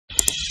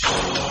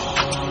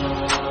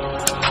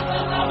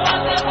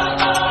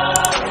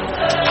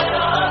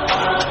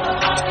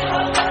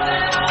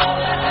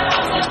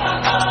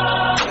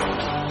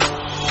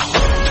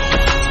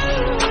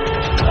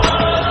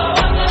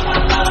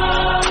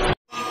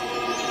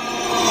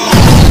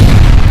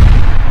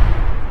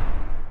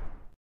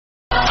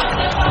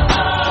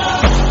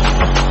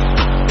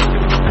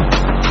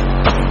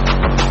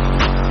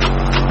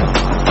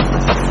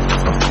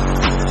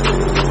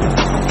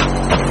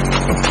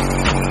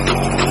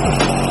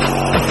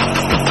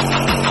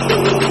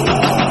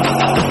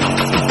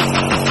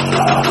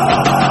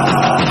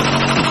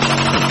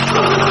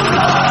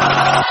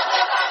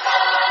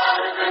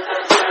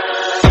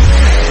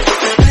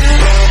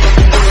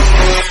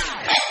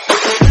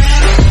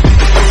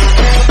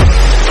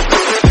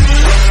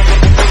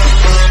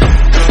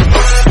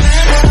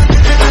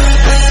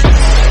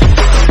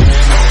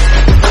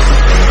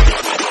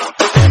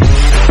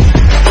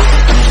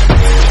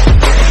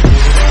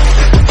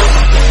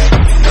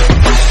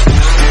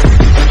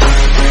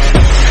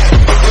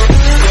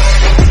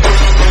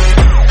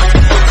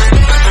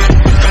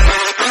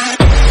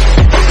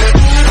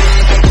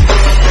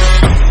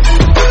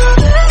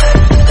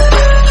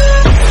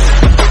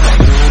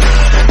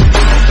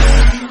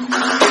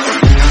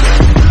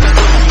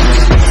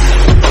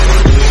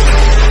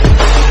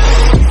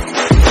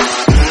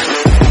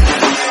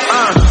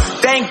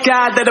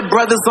the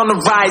brothers on the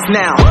rise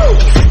now.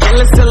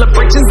 Endless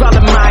celebrations all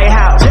in my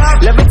house.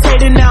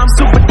 Levitating now, I'm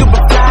super duper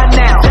fly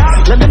now.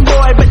 London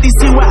boy, but DC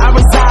where I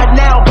reside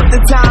now. Put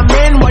the time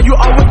in while you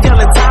always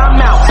yelling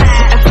time out.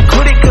 And to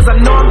quit it, cause I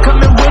know I'm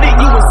coming with it.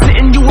 You were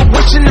sitting, you were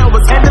wishing I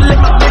was handling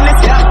my business.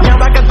 Now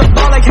I got the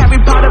ball like Harry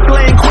Potter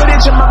playing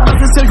Quidditch. And my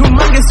business so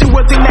humongous, you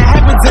would think that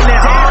happens in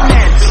it. Oh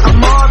man,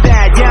 I'm all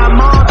that, yeah,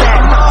 I'm all that.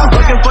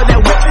 Looking for that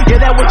whip,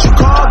 yeah, that what you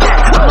call that.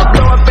 I'ma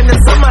blow up in the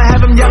summer, have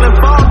them yelling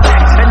fall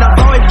back. And I've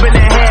always been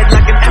ahead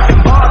like an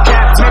effing ball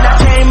cap. Man, I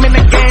came in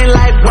the game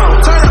like,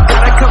 whoa.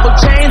 Got a couple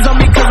chains on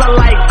me cause I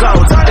like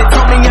gold. They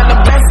told me I'm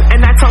the best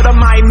and I told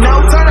them I know.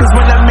 Cause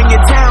when I'm in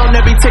your town,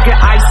 every ticket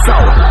I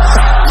sold.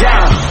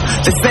 Yeah,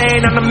 they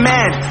saying I'm the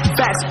man.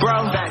 Facts,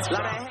 bro.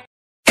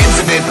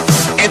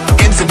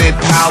 Infinite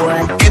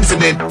power,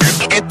 infinite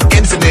power,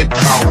 infinite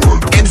power,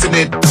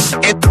 infinite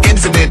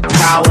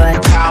power,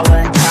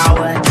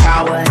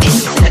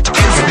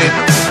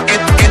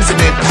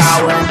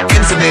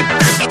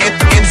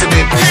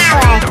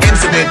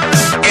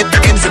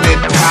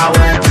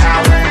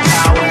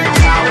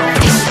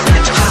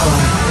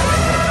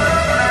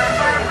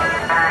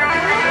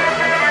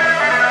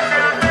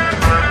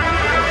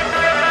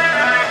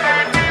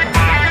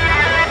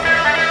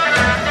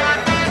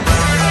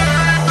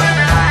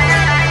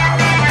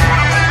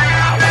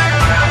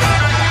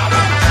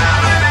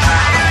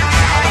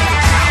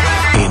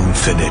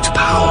 infinite power. Infinite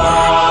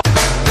power.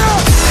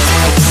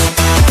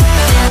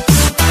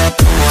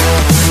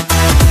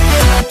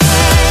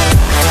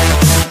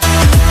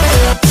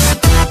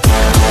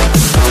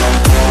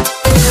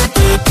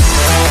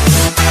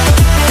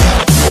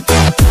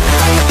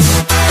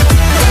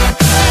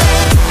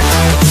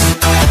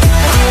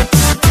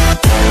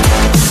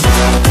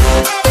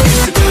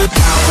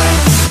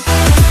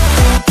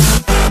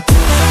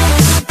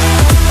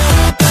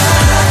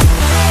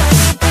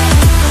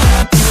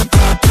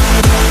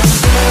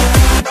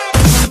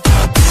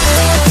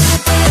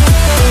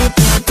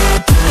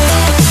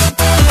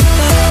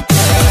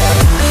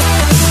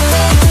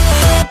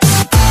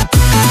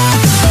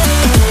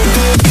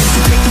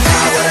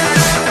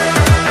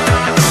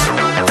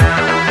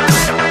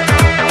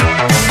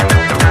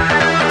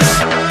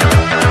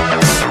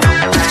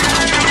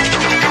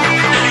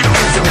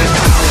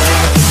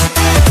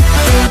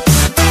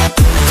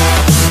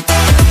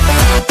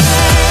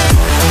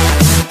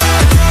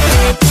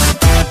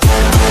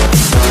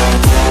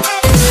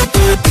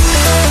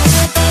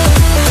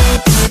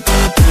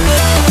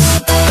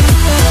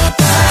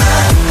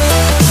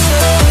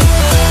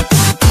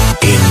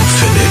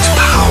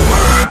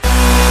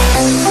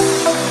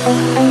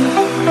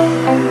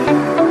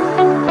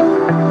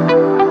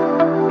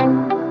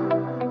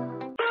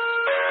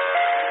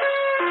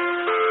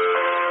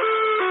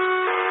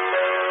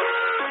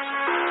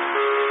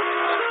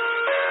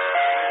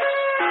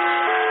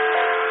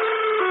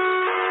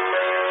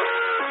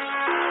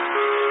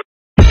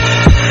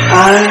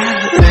 I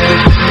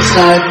live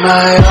inside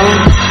my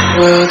own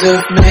world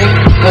of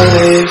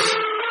make-believe.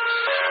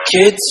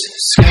 Kids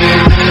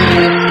screaming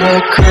in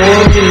their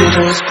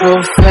cradles,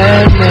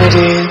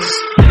 profanities.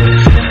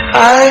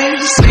 I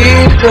see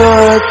the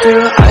world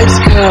through ice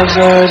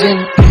covered in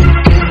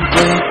ink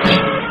and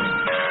paint.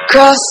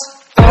 Cross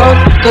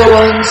out the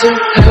ones who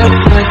heard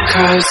my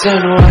cries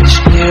and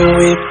watched me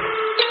weep.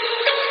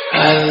 I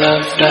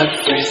love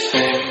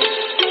everything.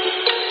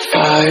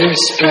 Fire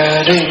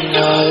spreading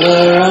all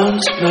around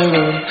my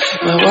room.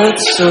 My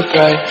world's so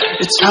bright,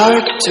 it's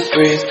hard to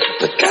breathe,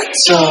 but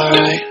that's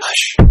alright.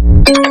 Hush.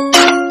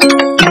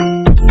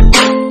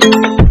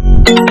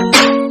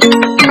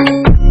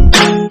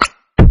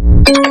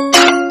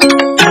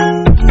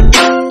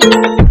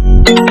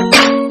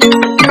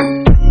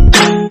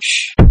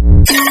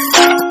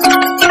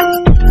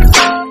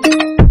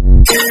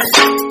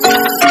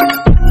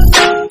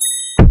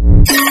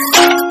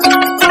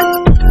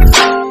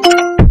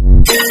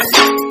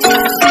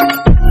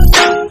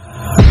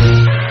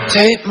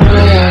 Take my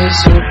eyes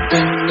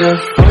open to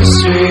force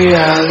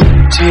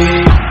reality.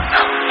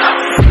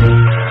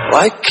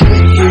 Why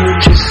can't you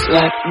just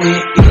let me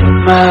eat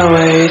my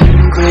weight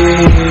in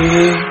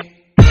glee?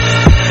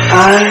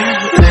 I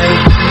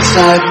live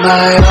inside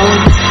my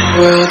own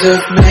world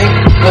of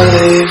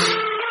make-believe.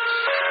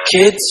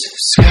 Kids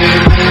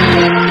screaming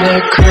in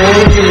their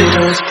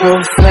cradles,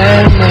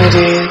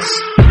 profanities.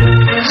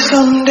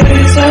 Some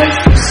days I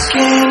feel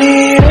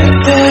skinnier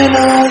than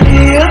all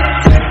the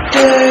other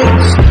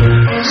days.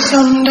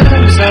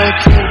 Sometimes I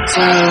can't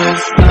tell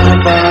if my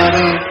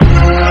body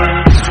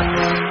belongs to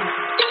me.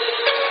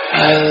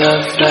 I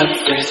love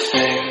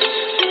everything.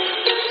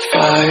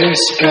 Fire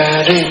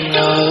spreading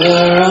all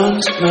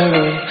around my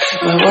room.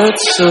 My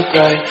world's so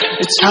bright,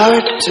 it's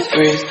hard to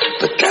breathe,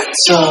 but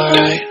that's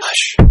alright.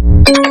 Hush.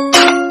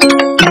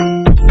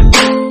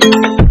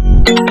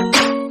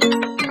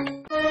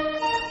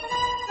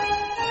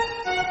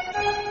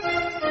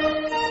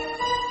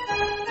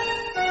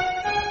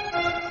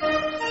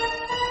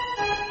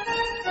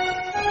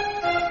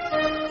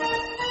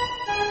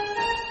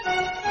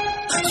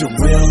 You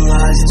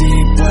realize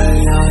deep way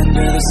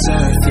under the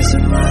surface,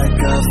 and like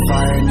a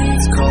fire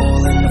needs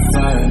coal in the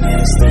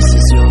furnace. This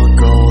is your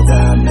goal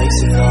that makes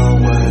it all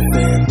worth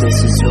it. This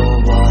is your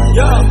why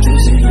that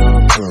gives you your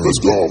proof.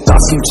 Let's go.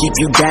 Thoughts can keep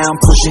you down,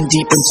 pushing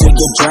deep until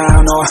you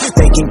drown, or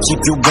they can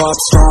keep you up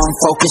strong,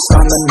 focused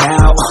on the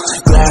now.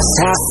 Glass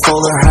half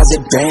full, or has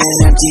it been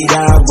emptied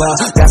out? Well,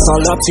 that's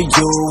all up to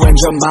you and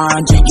your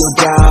mind. Do you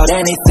doubt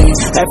anything,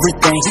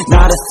 everything,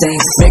 not a thing?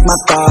 Make my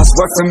thoughts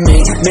work for me,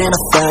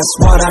 manifest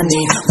what I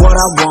need, what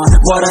I want,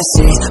 what I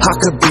see. I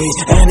could be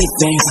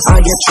anything, I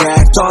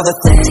attract all the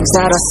things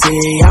that I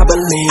see. I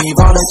believe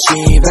I'll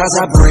achieve as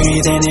I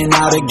breathe in and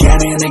out again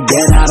and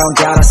again. I don't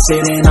gotta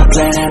sit in a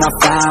plan, and I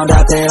found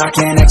out that I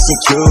can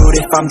execute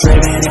if I'm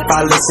driven, if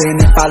I listen,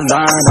 if I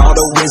learn all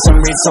the wisdom.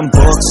 Read some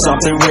books,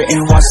 something written,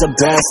 watch the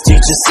best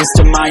teacher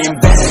system I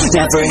invent.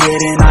 Never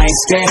hidden, I ain't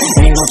scared,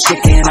 ain't no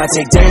chicken, I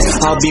take that.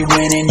 I'll be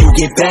winning, you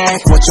get back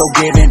what you're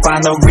giving.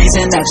 Find the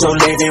reason that you're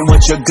living,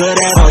 what you're good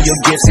at, all your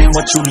gifts and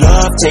what you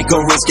love. Take a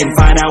risk and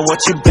find out what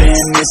you've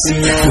been missing.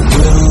 Yeah,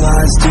 you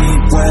realize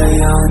deep way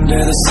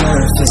under the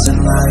surface,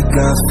 and like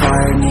a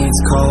fire needs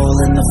coal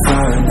in the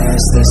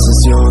furnace. This is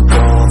your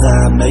goal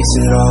that makes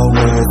it all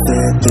worth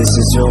it. This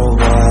is your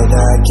why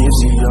that gives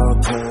you your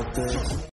purpose.